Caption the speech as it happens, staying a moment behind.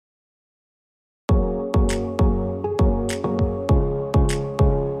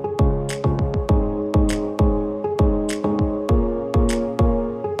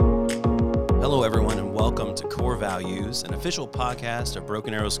Values, an official podcast of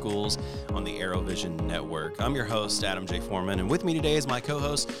Broken Arrow Schools on the Arrow Vision Network. I'm your host, Adam J. Foreman, and with me today is my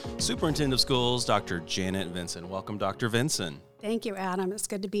co-host, Superintendent of Schools, Dr. Janet Vinson. Welcome, Dr. Vinson. Thank you, Adam. It's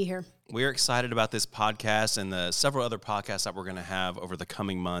good to be here. We're excited about this podcast and the several other podcasts that we're going to have over the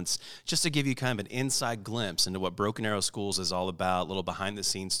coming months, just to give you kind of an inside glimpse into what Broken Arrow Schools is all about, a little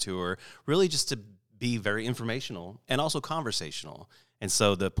behind-the-scenes tour, really just to be very informational and also conversational. And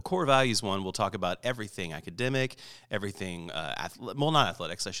so the core values one, we'll talk about everything academic, everything, not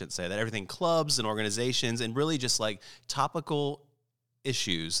athletics, I shouldn't say that, everything clubs and organizations, and really just like topical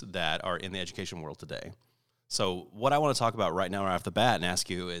issues that are in the education world today. So what I want to talk about right now right off the bat and ask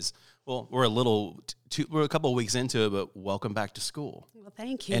you is, well, we're a couple of weeks into it, but welcome back to school. Well,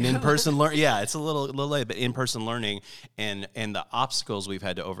 thank you. And in-person learning, yeah, it's a little late, but in-person learning and the obstacles we've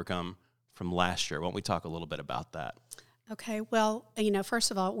had to overcome from last year. Why don't we talk a little bit about that? Okay. Well,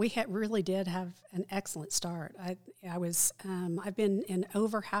 first of all, we really did have an excellent start. I've been in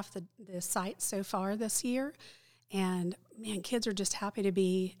over half the sites so far this year, and man, kids are just happy to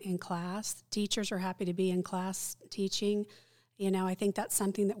be in class. Teachers are happy to be in class teaching. I think that's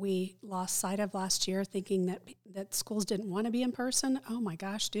something that we lost sight of last year, thinking that schools didn't want to be in person. Oh my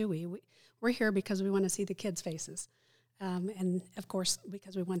gosh, do we? We're here because we want to see the kids' faces. And of course,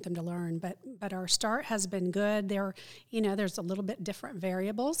 because we want them to learn, but our start has been good. There's a little bit different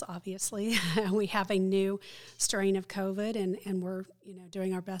variables. Obviously, we have a new strain of COVID, and we're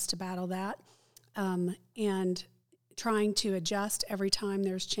doing our best to battle that, and trying to adjust every time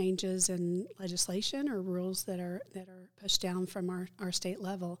there's changes in legislation or rules that are pushed down from our state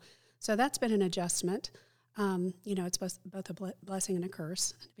level. So that's been an adjustment. It's both a blessing and a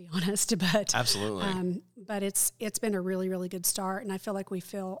curse, to be honest. But absolutely. But it's been a really, really good start, and I feel like we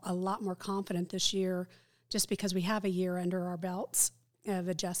feel a lot more confident this year, just because we have a year under our belts of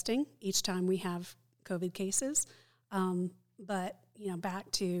adjusting each time we have COVID cases. But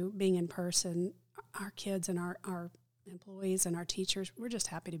back to being in person, our kids and our employees and our teachers, we're just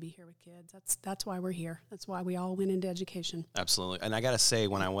happy to be here with kids. That's why we're here. That's why we all went into education. Absolutely. And I got to say,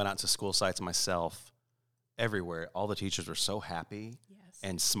 when I went out to school sites myself, everywhere, all the teachers were so happy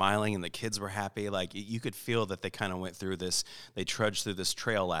and smiling, and the kids were happy. Like, you could feel that they kind of went through this, they trudged through this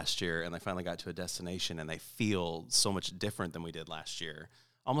trail last year, and they finally got to a destination, and they feel so much different than we did last year.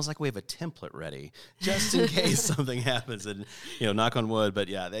 Almost like we have a template ready, just in case something happens, and, knock on wood. But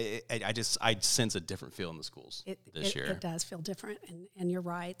yeah, I sense a different feel in the schools this year. It does feel different, and you're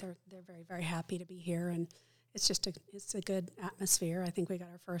right. They're very, very happy to be here, and it's a good atmosphere. I think we got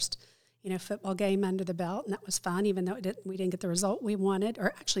our first football game under the belt, and that was fun, even though we didn't get the result we wanted, or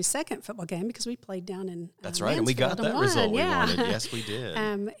actually second football game, because we played down in That's right, and we got that result we wanted. Yes, we did.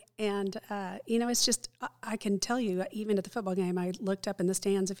 It's just, I can tell you, even at the football game, I looked up in the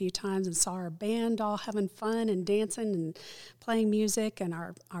stands a few times and saw our band all having fun and dancing and playing music, and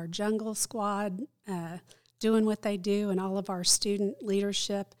our jungle squad doing what they do, and all of our student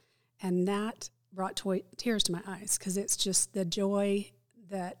leadership, and that brought tears to my eyes, because it's just the joy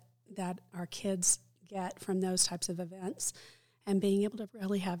that our kids get from those types of events, and being able to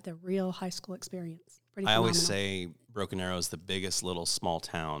really have the real high school experience. Pretty phenomenal. I always say Broken Arrow is the biggest little small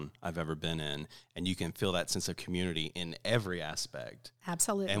town I've ever been in, and you can feel that sense of community in every aspect.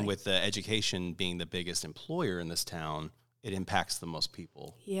 Absolutely. And with the education being the biggest employer in this town, it impacts the most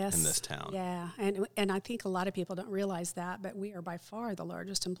people in this town. Yeah, and I think a lot of people don't realize that, but we are by far the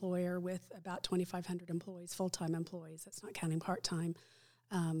largest employer, with about 2,500 employees, full-time employees. That's not counting part-time.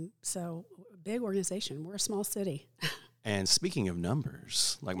 So big organization. We're a small city. And speaking of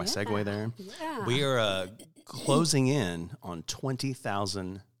numbers, like my segue there, yeah. we are closing in on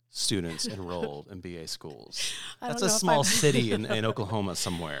 20,000 students enrolled in BA schools. That's a small city in Oklahoma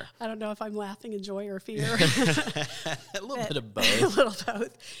somewhere. I don't know if I'm laughing in joy or fear. A little bit of both. A little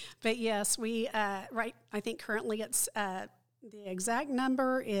both. But yes, we, I think currently it's, the exact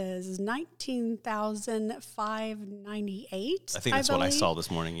number is 19,598. I think that's what I saw this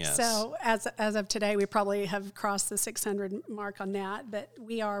morning, yes. So as of today, we probably have crossed the 600 mark on that, but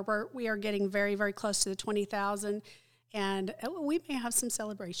we are getting very, very close to the 20,000, and we may have some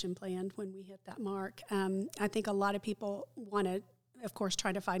celebration planned when we hit that mark. I think a lot of people want to, of course,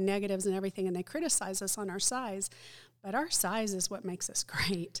 try to find negatives and everything, and they criticize us on our size, but our size is what makes us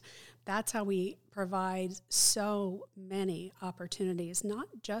great, that's how we provide so many opportunities, not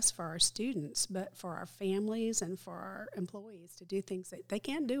just for our students, but for our families and for our employees to do things that they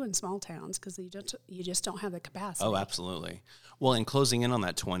can't do in small towns because you just don't have the capacity. Oh, absolutely. Well, in closing in on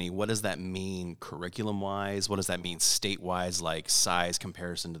that 20, what does that mean curriculum-wise? What does that mean state-wise, like size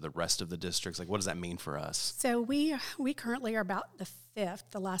comparison to the rest of the districts? Like, what does that mean for us? So we currently are about the fifth.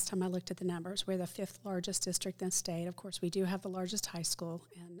 The last time I looked at the numbers, we're the fifth largest district in the state. Of course, we do have the largest high school,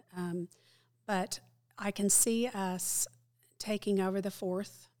 and but I can see us taking over the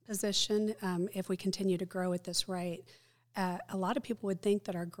fourth position if we continue to grow at this rate. A lot of people would think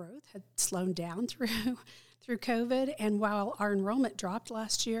that our growth had slowed down through COVID, and while our enrollment dropped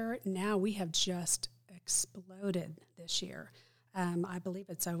last year, now we have just exploded this year. I believe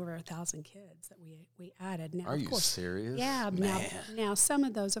it's over 1,000 kids that we added. Now, Are you serious? Yeah. Man. Now some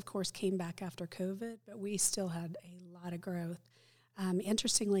of those, of course, came back after COVID, but we still had a lot of growth.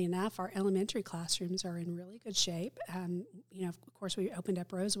 Interestingly enough, our elementary classrooms are in really good shape. Of course, we opened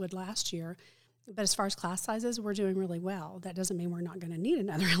up Rosewood last year, but as far as class sizes, we're doing really well. That doesn't mean we're not going to need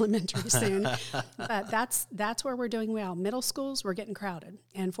another elementary soon, but that's where we're doing well. Middle schools, we're getting crowded.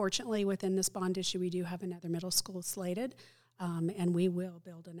 And fortunately, within this bond issue, we do have another middle school slated, and we will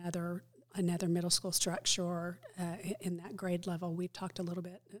build another middle school structure in that grade level. We've talked a little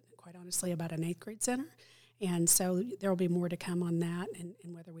bit, quite honestly, about an 8th grade center. And so there will be more to come on that and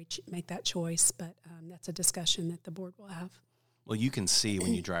whether we make that choice, but that's a discussion that the board will have. Well, you can see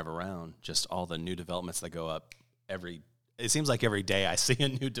when you drive around just all the new developments that go up it seems like every day I see a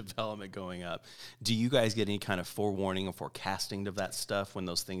new development going up. Do you guys get any kind of forewarning or forecasting of that stuff when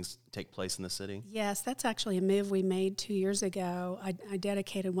those things take place in the city? Yes, that's actually a move we made 2 years ago. I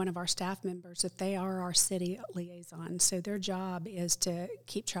dedicated one of our staff members that they are our city liaison. So their job is to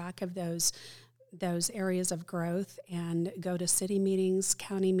keep track of those areas of growth and go to city meetings,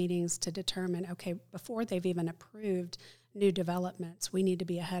 county meetings to determine, okay, before they've even approved new developments, we need to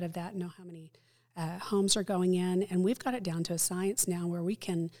be ahead of that and know how many homes are going in. And we've got it down to a science now where we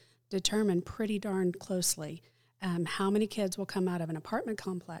can determine pretty darn closely how many kids will come out of an apartment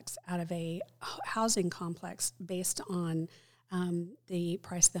complex, out of a housing complex based on the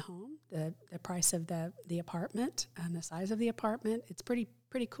price of the home, the price of the apartment, and the size of the apartment. It's pretty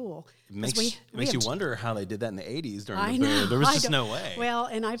cool. It makes you wonder how they did that in the 80s during the boom. Know, There was just no way. Well,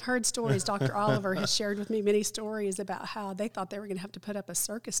 and I've heard stories. Dr. Oliver has shared with me many stories about how they thought they were going to have to put up a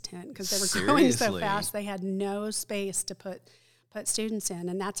circus tent because they were growing so fast. They had no space to put students in,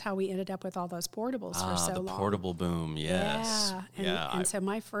 and that's how we ended up with all those portables for so long. The portable boom, yes. Yeah, and so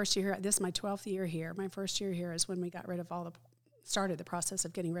my first year, this is my 12th year here. My first year here is when we got rid of started the process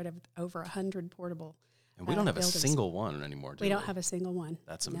of getting rid of over 100 portable And we don't have buildings. A single one anymore, do we? We don't have a single one.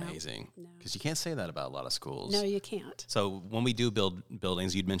 That's amazing. No. Because you can't say that about a lot of schools. No, you can't. So when we do build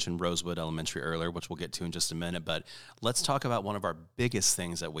buildings, you'd mentioned Rosewood Elementary earlier, which we'll get to in just a minute, but let's talk about one of our biggest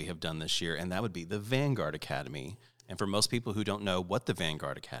things that we have done this year, and that would be the Vanguard Academy. And for most people who don't know what the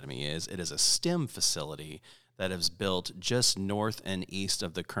Vanguard Academy is, it is a STEM facility that is built just north and east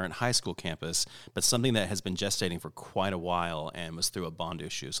of the current high school campus, but something that has been gestating for quite a while and was through a bond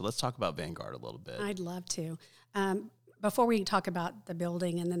issue. So let's talk about Vanguard a little bit. I'd love to. Before we talk about the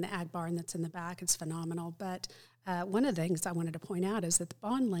building and then the ag barn that's in the back, it's phenomenal. But one of the things I wanted to point out is that the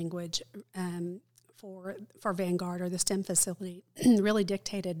bond language for Vanguard or the STEM facility really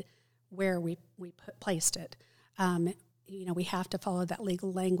dictated where we placed it. We have to follow that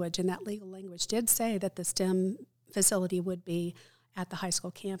legal language, and that legal language did say that the STEM facility would be at the high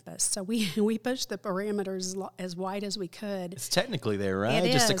school campus. So we pushed the parameters as wide as we could. It's technically there, right?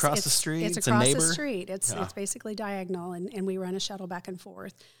 It Just is. across the street. It's a across neighbor. the street. It's basically diagonal, and we run a shuttle back and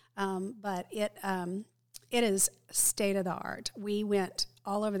forth. But it is state of the art. We went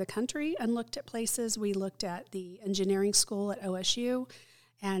all over the country and looked at places. We looked at the engineering school at OSU,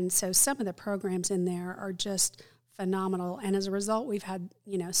 and so some of the programs in there are just phenomenal. And as a result, we've had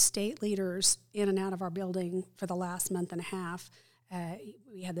state leaders in and out of our building for the last month and a half.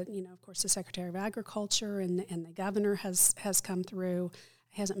 We had of course, the Secretary of Agriculture and the governor has come through.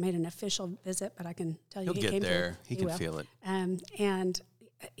 He hasn't made an official visit, but I can tell you He'll he get came there. Through. He can feel it. And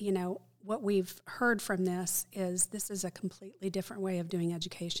what we've heard from this is a completely different way of doing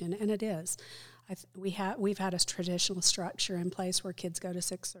education, and it is. We've had a traditional structure in place where kids go to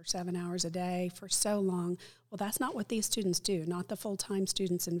 6 or 7 hours a day for so long. Well, that's not what these students do, not the full-time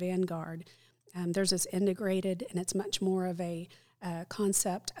students in Vanguard. There's this integrated, and it's much more of a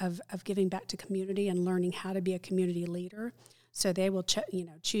concept of giving back to community and learning how to be a community leader. So they will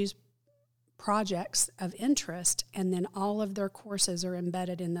choose projects of interest, and then all of their courses are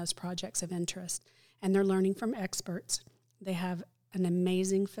embedded in those projects of interest. And they're learning from experts. They have an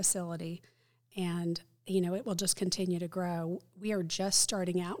amazing facility, and it will just continue to grow. We are just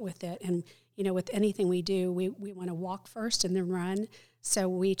starting out with it, and with anything we do, we want to walk first and then run. So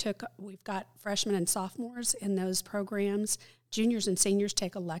we've got freshmen and sophomores in those programs. Juniors and seniors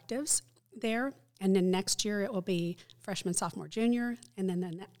take electives there, and then next year it will be freshman, sophomore, junior, and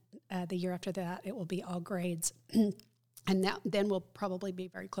then the year after that it will be all grades. And then we'll probably be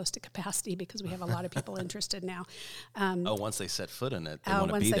very close to capacity because we have a lot of people interested now. Once they set foot in it, they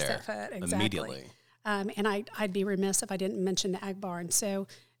want to be there set foot, exactly. Immediately. And I'd be remiss if I didn't mention the Ag Barn. So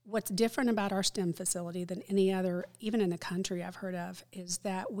what's different about our STEM facility than any other, even in the country I've heard of, is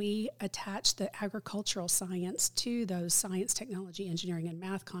that we attach the agricultural science to those science, technology, engineering, and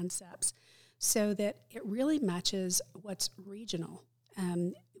math concepts so that it really matches what's regional.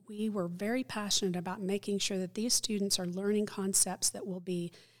 We were very passionate about making sure that these students are learning concepts that will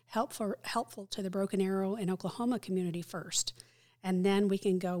be helpful to the Broken Arrow and Oklahoma community first, and then we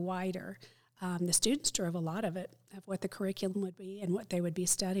can go wider. The students drove a lot of what the curriculum would be and what they would be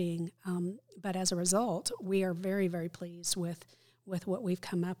studying. But as a result, we are very, very pleased with what we've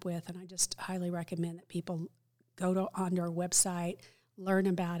come up with, and I just highly recommend that people go onto our website, learn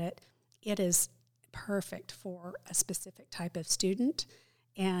about it. It is perfect for a specific type of student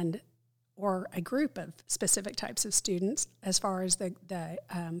or a group of specific types of students as far as the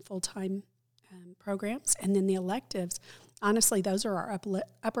full-time programs. And then the electives, honestly, those are our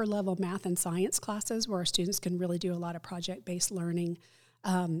upper-level math and science classes where our students can really do a lot of project-based learning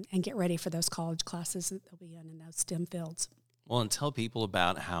and get ready for those college classes that they'll be in those STEM fields. Well, and tell people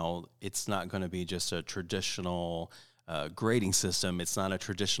about how it's not going to be just a traditional grading system. It's not a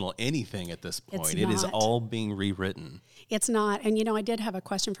traditional anything at this point. It is all being rewritten. It's not. And, I did have a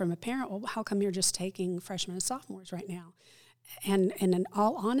question from a parent. Well, how come you're just taking freshmen and sophomores right now? And in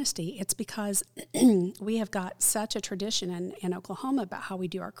all honesty, it's because we have got such a tradition in Oklahoma about how we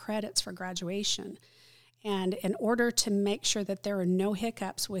do our credits for graduation. And in order to make sure that there are no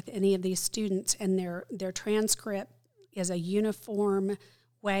hiccups with any of these students and their transcript is a uniform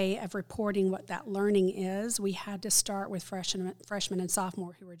way of reporting what that learning is, we had to start with freshmen and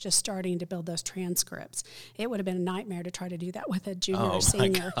sophomore who were just starting to build those transcripts. It would have been a nightmare to try to do that with a junior or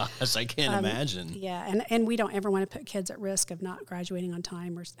senior. Oh my gosh, I can't imagine. Yeah, and we don't ever want to put kids at risk of not graduating on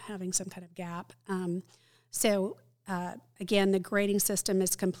time or having some kind of gap. Again, the grading system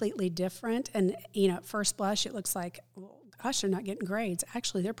is completely different. And, at first blush, it looks like, well, gosh, they're not getting grades.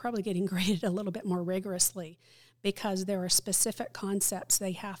 Actually, they're probably getting graded a little bit more rigorously because there are specific concepts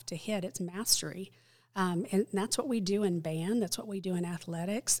they have to hit. It's mastery. And that's what we do in band. That's what we do in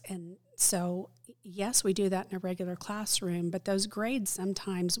athletics. And so, yes, we do that in a regular classroom, but those grades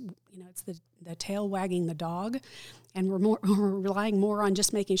sometimes, it's the tail wagging the dog, and we're relying more on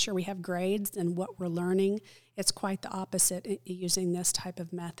just making sure we have grades than what we're learning. It's quite the opposite using this type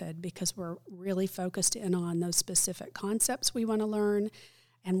of method because we're really focused in on those specific concepts we want to learn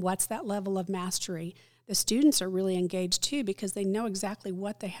and what's that level of mastery. The students are really engaged too because they know exactly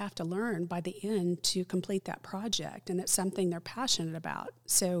what they have to learn by the end to complete that project, and it's something they're passionate about.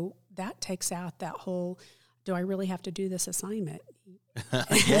 So that takes out that whole, do I really have to do this assignment?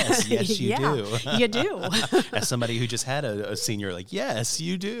 Yes, you do. You do. As somebody who just had a senior, yes,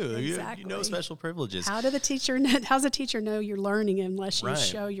 you do. Exactly. You know special privileges. How's the teacher know you're learning unless you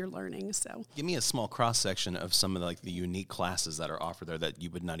show you're learning? So give me a small cross-section of some of the unique classes that are offered there that you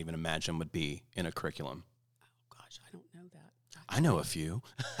would not even imagine would be in a curriculum. Oh, gosh, I don't know that. I know a few.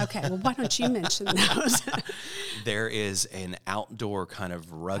 Okay, well, why don't you mention those? There is an outdoor kind of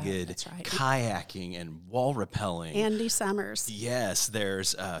rugged kayaking and wall rappelling. Andy Summers. Yes,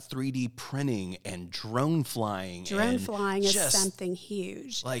 there's 3D printing and drone flying. Drone flying is something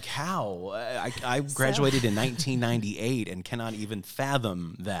huge. Like how? I graduated in 1998 and cannot even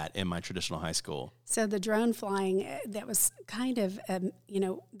fathom that in my traditional high school. So the drone flying, that was kind of,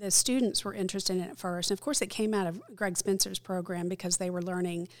 the students were interested in it first. And of course, it came out of Greg Spencer's program because they were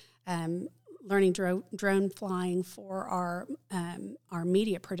learning drone flying for our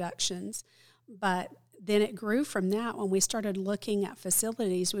media productions. But then it grew from that. When we started looking at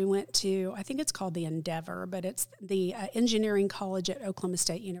facilities, we went to, I think it's called the Endeavor, but it's the engineering college at Oklahoma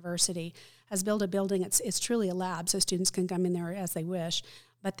State University has built a building. It's truly a lab, so students can come in there as they wish.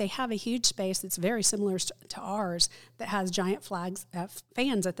 But they have a huge space that's very similar to ours that has giant fans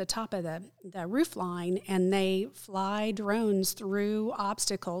at the top of the roof line, and they fly drones through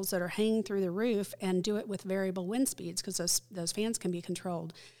obstacles that are hanging through the roof and do it with variable wind speeds because those fans can be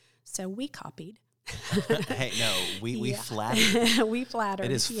controlled. So we copied. Hey, no, we flattered. We flattered.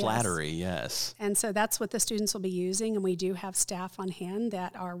 It is flattery, yes. And so that's what the students will be using, and we do have staff on hand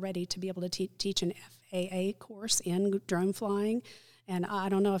that are ready to be able to teach an FAA course in drone flying. And I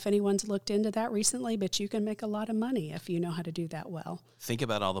don't know if anyone's looked into that recently, but you can make a lot of money if you know how to do that well. Think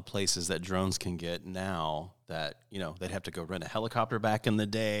about all the places that drones can get now that, they'd have to go rent a helicopter back in the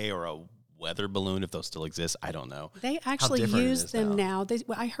day or a weather balloon, if those still exist. I don't know. They actually use them now.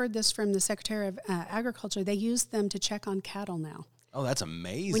 I heard this from the Secretary of Agriculture. They use them to check on cattle now. Oh, that's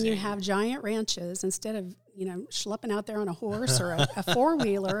amazing. When you have giant ranches, instead of, schlepping out there on a horse or a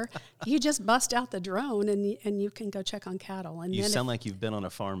four-wheeler, you just bust out the drone and you can go check on cattle. And you sound like you've been on a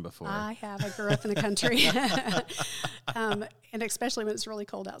farm before. I have. I grew up in the country, and especially when it's really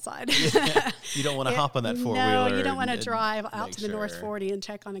cold outside. You don't want to hop on that four-wheeler. No, you don't want to drive out to the North 40 and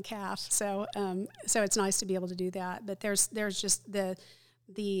check on a calf. So it's nice to be able to do that. But there's just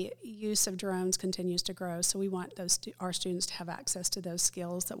the use of drones continues to grow, so we want our students to have access to those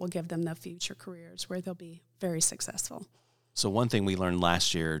skills that will give them the future careers where they'll be very successful. So one thing we learned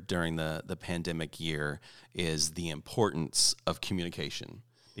last year during the pandemic year is the importance of communication.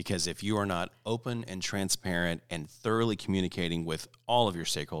 Because if you are not open and transparent and thoroughly communicating with all of your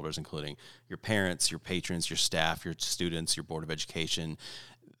stakeholders, including your parents, your patrons, your staff, your students, your Board of Education,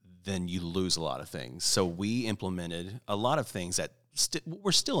 then you lose a lot of things. So we implemented a lot of things that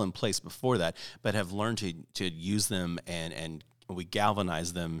were still in place before that, but have learned to use them and we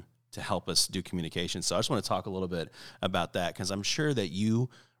galvanize them to help us do communication. So I just want to talk a little bit about that, because I'm sure that you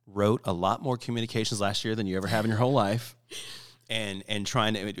wrote a lot more communications last year than you ever have in your whole life. And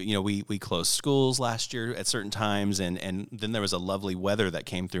trying to, we closed schools last year at certain times, and then there was a lovely weather that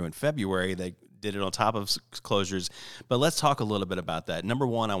came through in February. They did it on top of closures. But let's talk a little bit about that. Number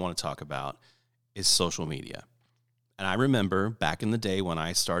one I want to talk about is social media. And I remember back in the day when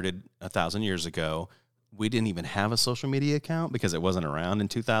I started 1,000 years ago, we didn't even have a social media account because it wasn't around in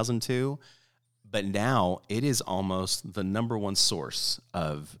 2002. But now it is almost the number one source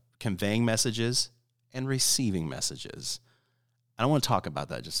of conveying messages and receiving messages. I want to talk about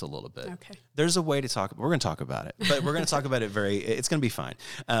that just a little bit. Okay. There's a way to talk. We're going to talk about it, but we're going to talk about it it's going to be fine.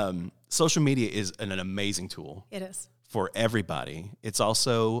 Social media is an amazing tool. It is. For everybody. It's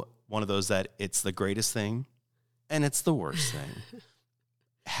also one of those that it's the greatest thing and it's the worst thing.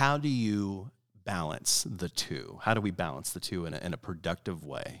 How do you balance the two? How do we balance the two in a productive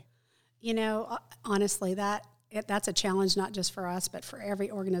way? Honestly, that's a challenge not just for us, but for every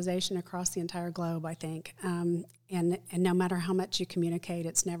organization across the entire globe, I think. And no matter how much you communicate,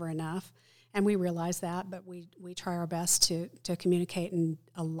 it's never enough. And we realize that, but we try our best to communicate in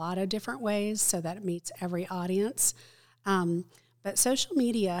a lot of different ways so that it meets every audience. But social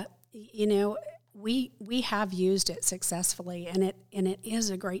media, we have used it successfully, and it is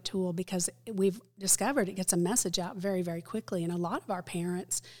a great tool because we've discovered it gets a message out very, very quickly. And a lot of our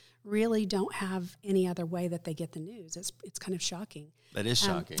parents really don't have any other way that they get the news. It's kind of shocking. That is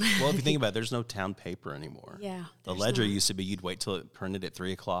shocking. Well, if you think about it, there's no town paper anymore. Yeah. The Ledger used to be you'd wait till it printed at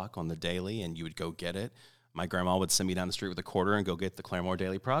 3:00 on the daily and you would go get it. My grandma would send me down the street with a quarter and go get the Claremore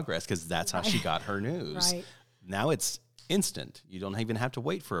Daily Progress because that's how she got her news. Right. Now it's instant. You don't even have to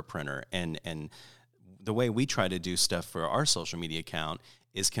wait for a printer. And the way we try to do stuff for our social media account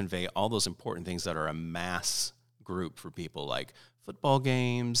is convey all those important things that are a mass group for people, like football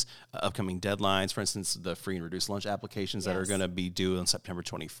games, upcoming deadlines, for instance, the free and reduced lunch applications that are going to be due on September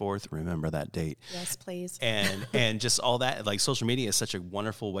 24th. Remember that date. Yes, please. And just all that, like social media is such a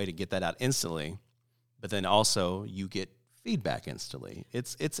wonderful way to get that out instantly, but then also you get feedback instantly.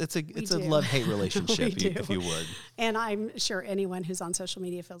 It's a love-hate relationship, if you would. And I'm sure anyone who's on social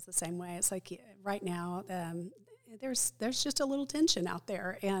media feels the same way. It's like right now, there's just a little tension out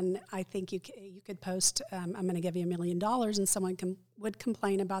there, and I think you could post, I'm going to give you $1 million, and someone would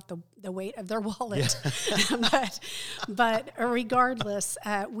complain about the weight of their wallet. Yeah. but regardless,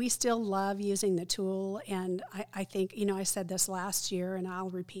 we still love using the tool, and I think, I said this last year, and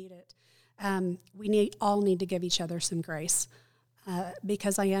I'll repeat it. We all need to give each other some grace,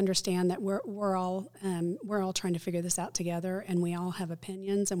 because I understand that we're all trying to figure this out together, and we all have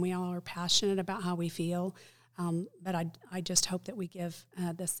opinions, and we all are passionate about how we feel. But I just hope that we give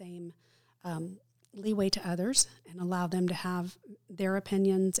the same leeway to others and allow them to have their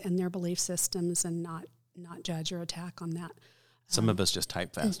opinions and their belief systems, and not judge or attack on that. Some of us just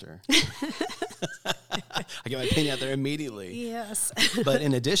type faster. I get my opinion out there immediately. Yes. But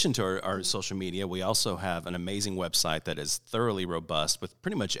in addition to our social media, we also have an amazing website that is thoroughly robust with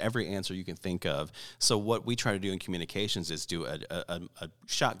pretty much every answer you can think of. So what we try to do in communications is do a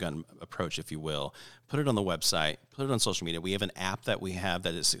shotgun approach, if you will. Put it on the website, put it on social media. We have an app that we have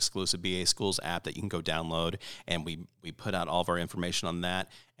that is exclusive BA Schools app that you can go download, and we put out all of our information on that.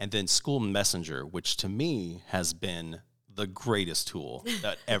 And then School Messenger, which to me has been the greatest tool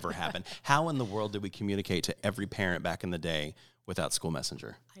that ever happened. How in the world did we communicate to every parent back in the day without School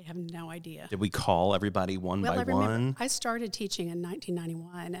Messenger? I have no idea. Did we call everybody one by one? I started teaching in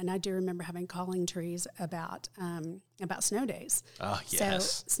 1991, and I do remember having calling trees about snow days. Oh, yes.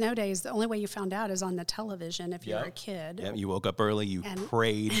 So snow days, the only way you found out is on the television if you were a kid. Yep. You woke up early, you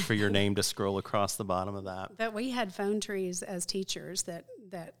prayed for your name to scroll across the bottom of that. But we had phone trees as teachers that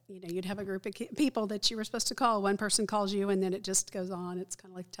you'd have a group of people that you were supposed to call. One person calls you, and then it just goes on. It's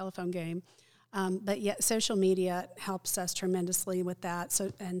kind of like a telephone game. But yet social media helps us tremendously with that.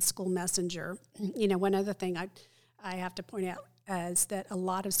 So, and School Messenger. One other thing I have to point out is that a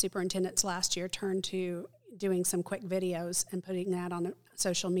lot of superintendents last year turned to doing some quick videos and putting that on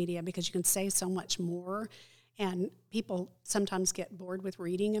social media because you can say so much more. And people sometimes get bored with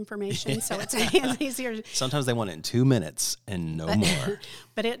reading information, so it's easier. Sometimes they want it in 2 minutes and no more.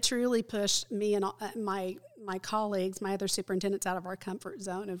 But it truly pushed me and my colleagues, my other superintendents, out of our comfort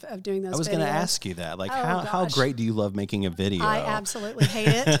zone of doing those videos. I was going to ask you that. Like, how great do you love making a video? I absolutely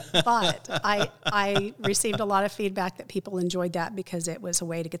hate it, but I received a lot of feedback that people enjoyed that because it was a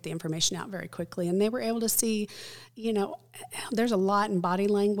way to get the information out very quickly. And they were able to see, there's a lot in body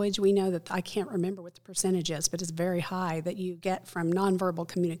language. We know that, I can't remember what the percentage is, but it's very high that you get from nonverbal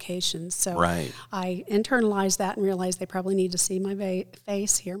communications. So right. I internalized that and realized they probably need to see my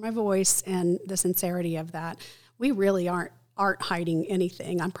face, hear my voice, and the sincerity of that. We really aren't hiding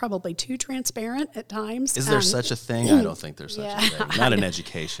anything. I'm probably too transparent at times. Is there such a thing? I don't think there's such a thing. Not in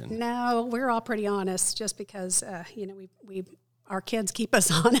education. No, we're all pretty honest just because, we our kids keep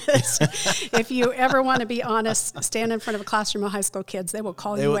us honest. If you ever want to be honest, stand in front of a classroom of high school kids. They will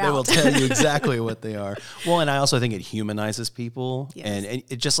call you out. They will tell you exactly what they are. Well, and I also think it humanizes people. Yes. And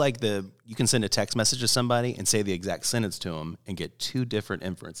it just like you can send a text message to somebody and say the exact sentence to them and get two different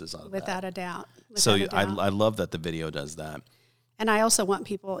inferences out of Without a doubt. I love that the video does that. And I also want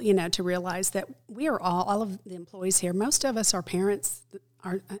people, to realize that we are all of the employees here, most of us are parents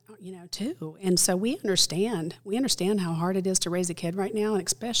too. And so we understand how hard it is to raise a kid right now, and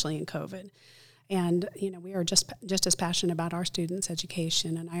especially in COVID. And, we are just as passionate about our students'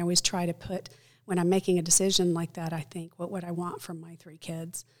 education. And I always try to put, when I'm making a decision like that, I think, what would I want from my 3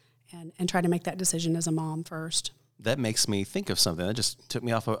 kids? And try to make that decision as a mom first. That makes me think of something. That just took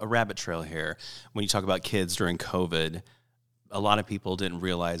me off a rabbit trail here. When you talk about kids during COVID, a lot of people didn't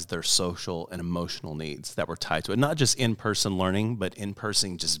realize their social and emotional needs that were tied to it. Not just in-person learning, but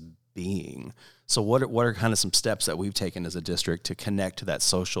in-person just being. So what are kind of some steps that we've taken as a district to connect to that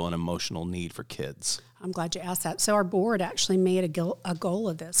social and emotional need for kids? I'm glad you asked that. So our board actually made a goal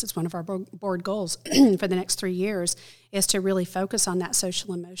of this. It's one of our board goals for the next 3 years is to really focus on that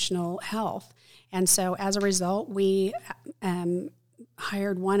social emotional health. And so as a result, we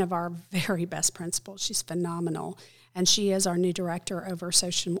hired one of our very best principals. She's phenomenal. And she is our new director over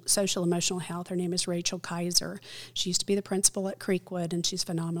social emotional health. Her name is Rachel Kaiser. She used to be the principal at Creekwood, and she's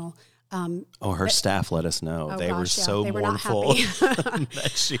phenomenal. Her staff let us know. They were so mournful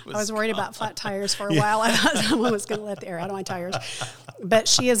that she was. I was worried about flat tires for a while. I thought someone was going to let the air out of my tires. But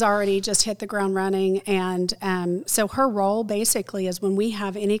she has already just hit the ground running. And so her role basically is when we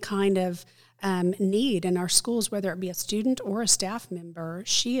have any kind of need in our schools, whether it be a student or a staff member,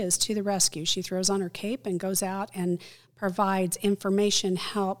 she is to the rescue. She throws on her cape and goes out and provides information,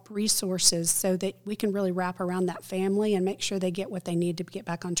 help, resources so that we can really wrap around that family and make sure they get what they need to get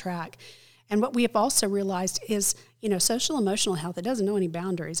back on track. And what we have also realized is, social emotional health, it doesn't know any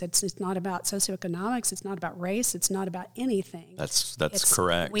boundaries. It's not about socioeconomics. It's not about race. It's not about anything. That's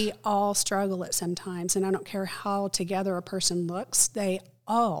correct. We all struggle at sometimes, and I don't care how together a person looks, they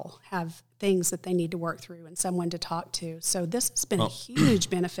all have things that they need to work through and someone to talk to. So this has been a huge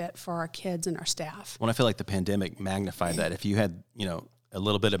benefit for our kids and our staff. Well, I feel like the pandemic magnified that. If you had, a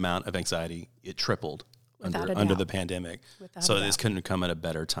little bit amount of anxiety, it tripled under the pandemic. So this couldn't have come at a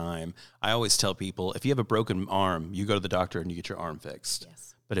better time. I always tell people, if you have a broken arm, you go to the doctor and you get your arm fixed.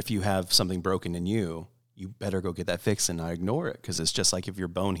 Yes. But if you have something broken in you better go get that fixed and not ignore it, because it's just like if your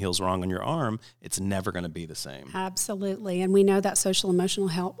bone heals wrong on your arm, it's never going to be the same. Absolutely. And we know that social emotional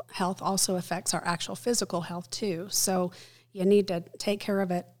health also affects our actual physical health too. So you need to take care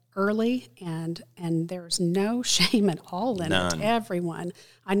of it early, and there's no shame at all in None. it. Everyone.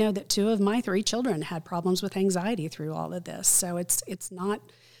 I know that 2 of my 3 children had problems with anxiety through all of this. So it's not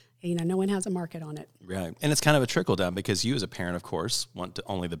no one has a market on it. Right. And it's kind of a trickle down because you as a parent, of course, want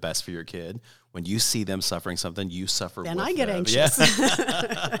only the best for your kid. When you see them suffering something, you suffer Then with I get them. anxious.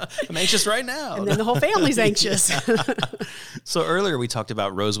 Yeah. I'm anxious right now. And then the whole family's anxious. So earlier we talked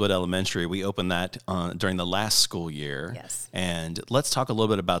about Rosewood Elementary. We opened that during the last school year. Yes. And let's talk a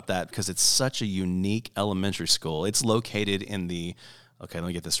little bit about that because it's such a unique elementary school. It's located in the let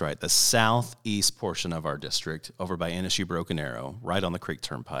me get this right, the southeast portion of our district over by NSU Broken Arrow, right on the Creek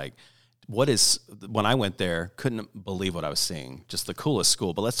Turnpike. When I went there, couldn't believe what I was seeing. Just the coolest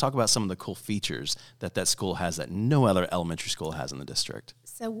school. But let's talk about some of the cool features that school has that no other elementary school has in the district.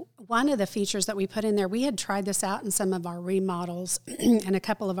 So one of the features that we put in there, we had tried this out in some of our remodels and a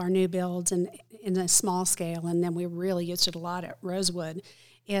couple of our new builds and in a small scale, and then we really used it a lot at Rosewood,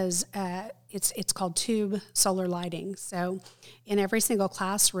 is it's called tube solar lighting. So in every single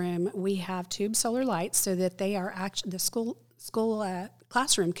classroom, we have tube solar lights so that they are actually, the school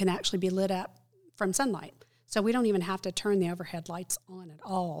classroom can actually be lit up from sunlight. So we don't even have to turn the overhead lights on at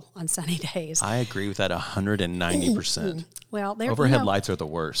all on sunny days. I agree with that 190%. Well, overhead lights are the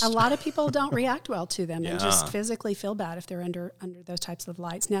worst. A lot of people don't react well to them and just physically feel bad if they're under those types of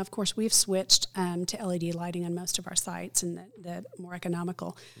lights. Now, of course, we've switched to LED lighting on most of our sites and the more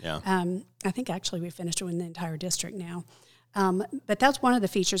economical. Yeah. I think actually we finished it in the entire district now. But that's one of the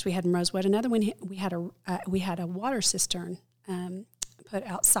features we had in Rosewood. Another one, we had a water cistern put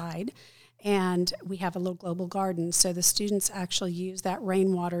outside. And we have a little global garden. So the students actually use that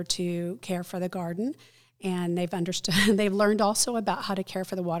rainwater to care for the garden. And they've learned also about how to care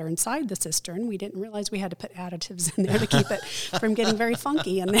for the water inside the cistern. We didn't realize we had to put additives in there to keep it from getting very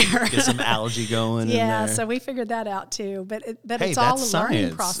funky in there. Get some algae going in there. So we figured that out too. But hey, it's all a learning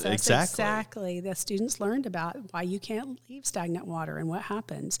science. process. Exactly. The students learned about why you can't leave stagnant water and what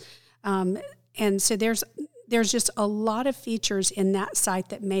happens. And so there's just a lot of features in that site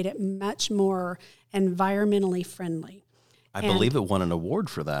that made it much more environmentally friendly. I believe it won an award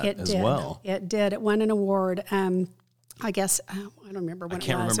for that as well. It did. It won an award. I guess, I don't remember when it was. I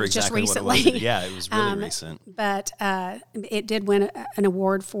can't remember exactly just what recently. it was. Yeah, it was really recent. But it did win an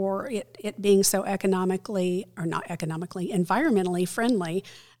award for it being so environmentally friendly.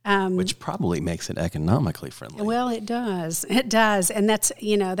 Which probably makes it economically friendly. Well, it does. It does. And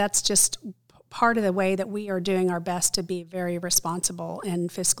that's just part of the way that we are doing our best to be very responsible and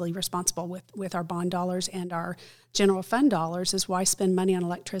fiscally responsible with our bond dollars and our general fund dollars is why spend money on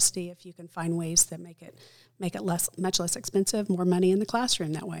electricity if you can find ways that make it much less expensive, more money in the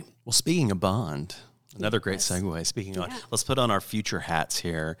classroom that way. Well, speaking of bond, another great segue. Let's put on our future hats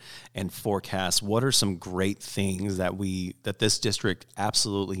here and forecast what are some great things that this district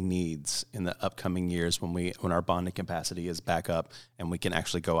absolutely needs in the upcoming years when our bonding capacity is back up and we can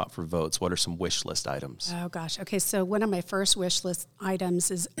actually go out for votes. What are some wish list items? Oh gosh. Okay. So one of my first wish list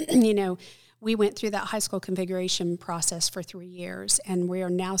items is, we went through that high school configuration process for 3 years, and we are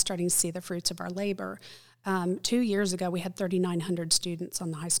now starting to see the fruits of our labor. 2 years ago, we had 3,900 students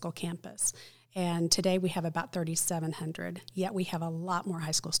on the high school campus. And today we have about 3,700, yet we have a lot more high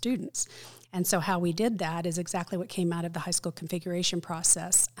school students. And so how we did that is exactly what came out of the high school configuration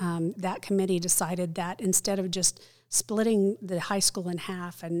process. That committee decided that instead of just splitting the high school in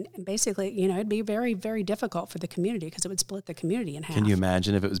half, and basically, it'd be very, very difficult for the community because it would split the community in half. Can you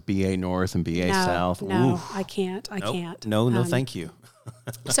imagine if it was BA North and BA South? No, Oof. I can't. No, thank you.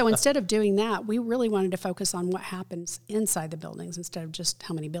 So instead of doing that, we really wanted to focus on what happens inside the buildings instead of just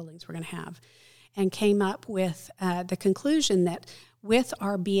how many buildings we're going to have, and came up with the conclusion that with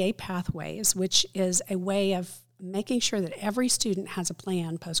our BA pathways, which is a way of making sure that every student has a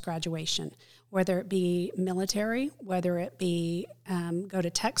plan post-graduation, whether it be military, whether it be go to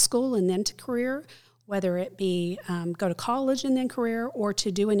tech school and then to career, whether it be go to college and then career, or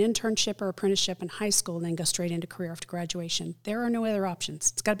to do an internship or apprenticeship in high school and then go straight into career after graduation. There are no other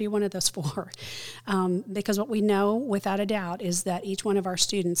options. It's got to be one of those four. Because what we know without a doubt is that each one of our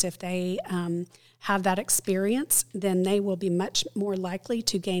students, if they have that experience, then they will be much more likely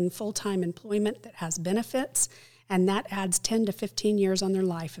to gain full-time employment that has benefits, and that adds 10 to 15 years on their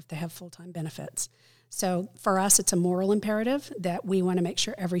life if they have full-time benefits. So for us, it's a moral imperative that we want to make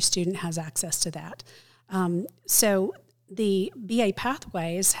sure every student has access to that. So the BA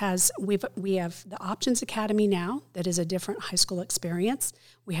Pathways we have the Options Academy now that is a different high school experience.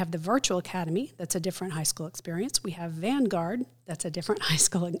 We have the Virtual Academy that's a different high school experience. We have Vanguard that's a different high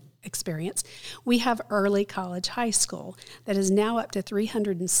school experience. We have Early College High School that is now up to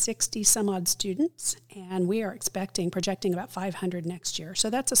 360 some odd students, and we are projecting about 500 next year. So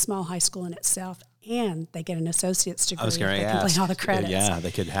that's a small high school in itself. and they get an associate's degree. I was going to ask. Complete all the credits. Yeah,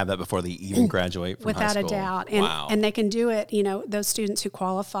 they could have that before they even graduate from high school. Without a doubt. And, wow. and they can do it, you know, those students who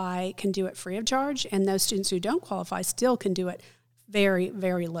qualify can do it free of charge, and those students who don't qualify still can do it very,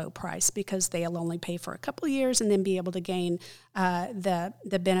 very low price, because they'll only pay for a couple of years and then be able to gain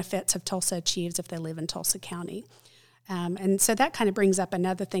the benefits of Tulsa Achieves if they live in Tulsa County. And so that kind of brings up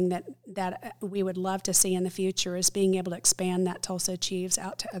another thing that we would love to see in the future, is being able to expand that Tulsa Achieves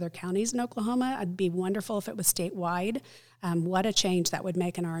out to other counties in Oklahoma. It'd be wonderful if it was statewide. What a change that would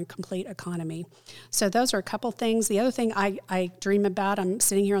make in our complete economy. So those are a couple things. The other thing I dream about, I'm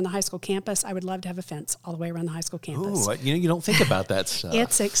sitting here on the high school campus, I would love to have a fence all the way around the high school campus. Ooh, you don't think about that stuff.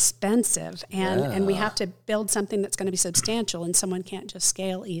 It's expensive, and we have to build something that's going to be substantial, and someone can't just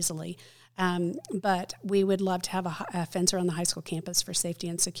scale easily. But we would love to have a fence around the high school campus for safety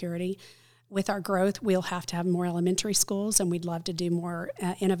and security. With our growth, we'll have to have more elementary schools, and we'd love to do more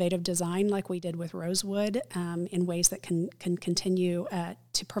innovative design like we did with Rosewood, in ways that can continue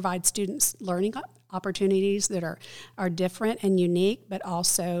to provide students learning opportunities that are different and unique, but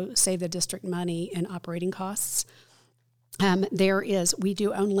also save the district money in operating costs. We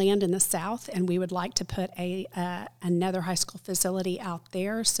do own land in the south, and we would like to put another high school facility out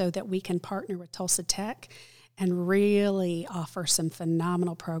there so that we can partner with Tulsa Tech and really offer some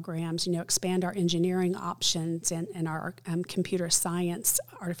phenomenal programs, expand our engineering options and our computer science,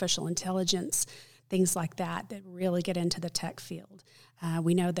 artificial intelligence, things like that really get into the tech field.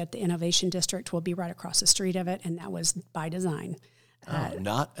 We know that the Innovation District will be right across the street of it, and that was by design.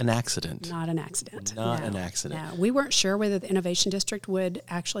 Not an accident. Not an accident. Not an accident. No. We weren't sure whether the Innovation District would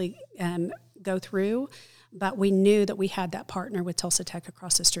actually go through, but we knew that we had that partner with Tulsa Tech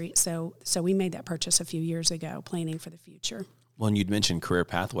across the street. So we made that purchase a few years ago, planning for the future. Well, and you'd mentioned career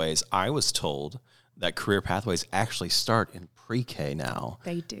pathways. I was told that career pathways actually start in pre-K now.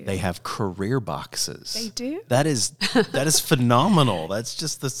 They do. They have career boxes. They do? That is phenomenal. That's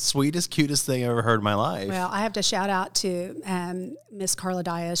just the sweetest, cutest thing I ever heard in my life. Well, I have to shout out to Miss Carla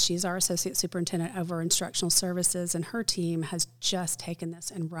Diaz. She's our Associate Superintendent over Instructional Services, and her team has just taken this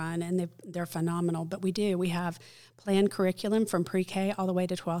and run, and they're phenomenal. But we have planned curriculum from pre-K all the way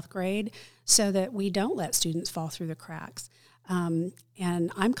to 12th grade so that we don't let students fall through the cracks.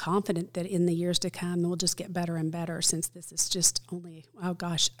 And I'm confident that in the years to come, we'll just get better and better, since this is just only,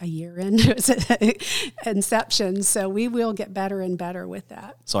 a year into its inception. So we will get better and better with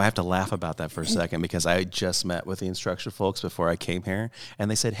that. So I have to laugh about that for a second, because I just met with the instructional folks before I came here,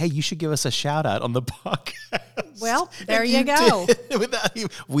 and they said, hey, you should give us a shout out on the podcast. Well, there you go.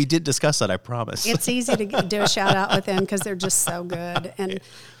 We did discuss that, I promise. It's easy to do a shout out with them because they're just so good. And,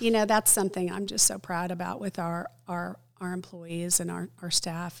 that's something I'm just so proud about with our employees and our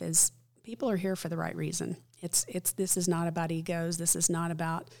staff, is people are here for the right reason. This is not about egos. This is not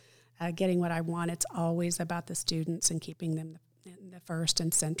about getting what I want. It's always about the students and keeping them the first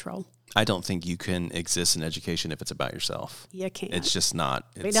and central. I don't think you can exist in education if it's about yourself. You can't. It's just not.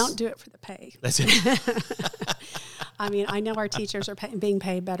 We don't do it for the pay. That's it. I know our teachers are being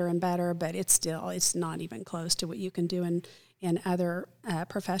paid better and better, but it's not even close to what you can do in other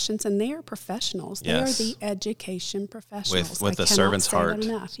professions, and they are professionals. Yes. They are the education professionals. With the servant's heart.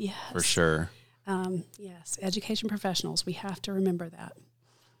 Enough. Yes. For sure. Yes, education professionals. We have to remember that.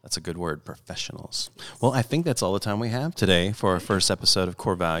 That's a good word, professionals. Well, I think that's all the time we have today for our first episode of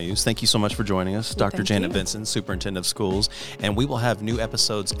Core Values. Thank you so much for joining us, Dr. Janet Vinson, Superintendent of Schools. And we will have new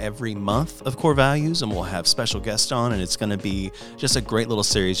episodes every month of Core Values, and we'll have special guests on, and it's going to be just a great little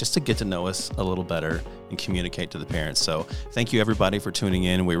series just to get to know us a little better and communicate to the parents. So thank you, everybody, for tuning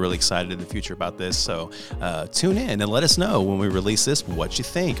in. We're really excited in the future about this. So tune in and let us know when we release this what you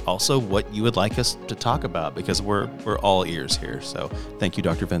think. Also, what you would like us to talk about, because we're all ears here. So thank you,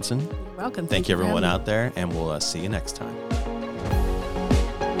 Dr. Vinson. You're welcome. Thank you, everyone out there, and we'll see you next time.